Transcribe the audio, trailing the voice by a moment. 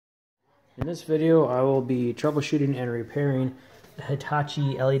In this video, I will be troubleshooting and repairing the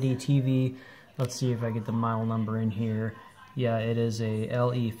Hitachi LED TV. Let's see if I get the model number in here. Yeah, it is a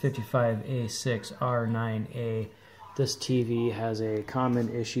LE55A6R9A. This TV has a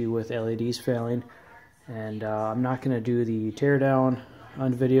common issue with LEDs failing, and I'm not going to do the teardown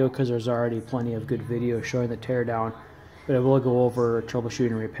on video because there's already plenty of good video showing the teardown, but I will go over troubleshooting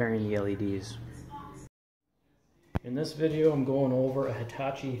and repairing the LEDs. In this video, I'm going over a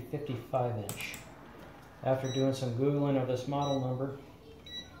Hitachi 55-inch. After doing some Googling of this model number,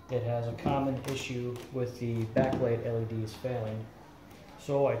 it has a common issue with the backlight LEDs failing.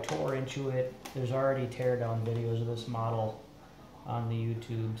 So I tore into it. There's already teardown videos of this model on the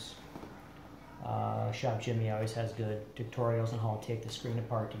YouTubes. Shop Jimmy always has good tutorials on how to take the screen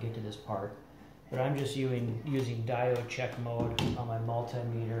apart to get to this part. But I'm just using diode check mode on my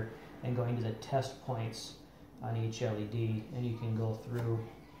multimeter and going to the test points on each LED, and you can go through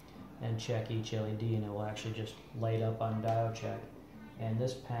and check each LED and it will actually just light up on diode check. And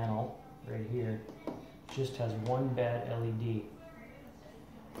this panel right here just has one bad LED,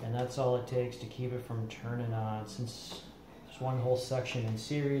 and that's all it takes to keep it from turning on. Since there's one whole section in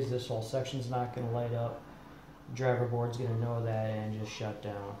series, this whole section's not going to light up. The driver board's going to know that and just shut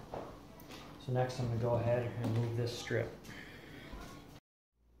down. So next I'm going to go ahead and remove this strip.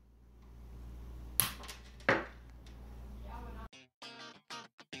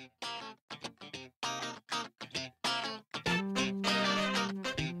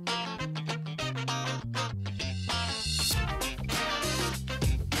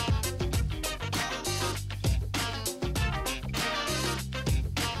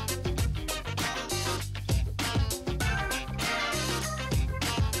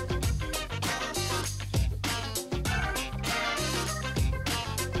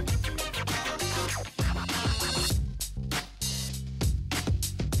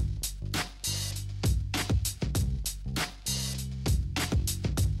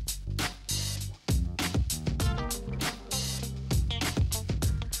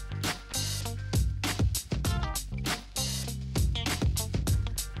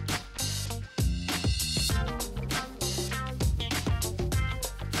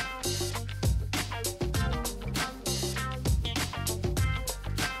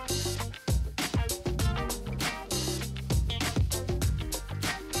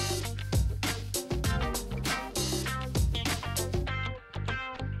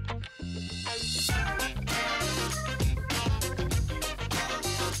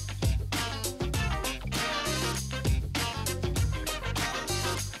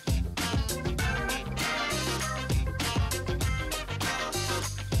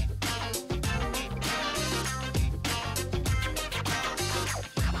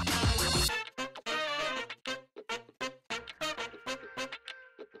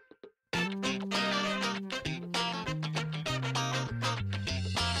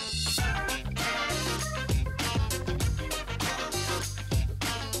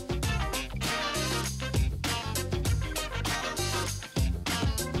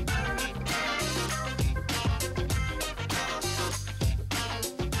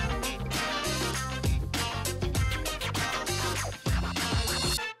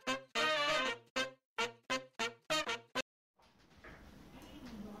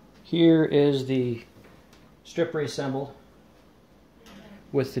 Here is the strip reassembled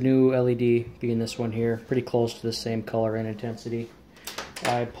with the new LED being this one here, pretty close to the same color and intensity.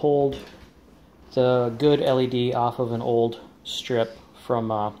 I pulled the good LED off of an old strip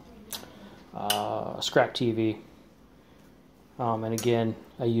from a scrap TV. And again,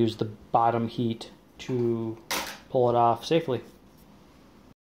 I used the bottom heat to pull it off safely.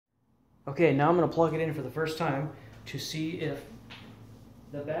 Okay, now I'm going to plug it in for the first time to see if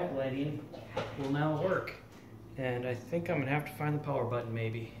the backlighting will now work. And I think I'm going to have to find the power button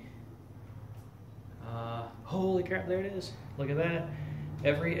maybe. Holy crap, there it is. Look at that.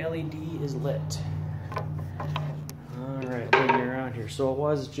 Every LED is lit. Alright, bring it around here. So it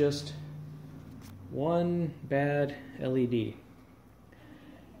was just one bad LED.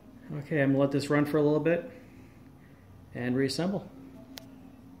 Okay, I'm going to let this run for a little bit and reassemble.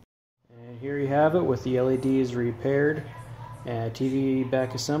 And here you have it with the LEDs repaired and TV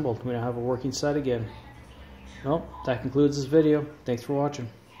back assembled. We now have a working set again. Well, that concludes this video. Thanks for watching.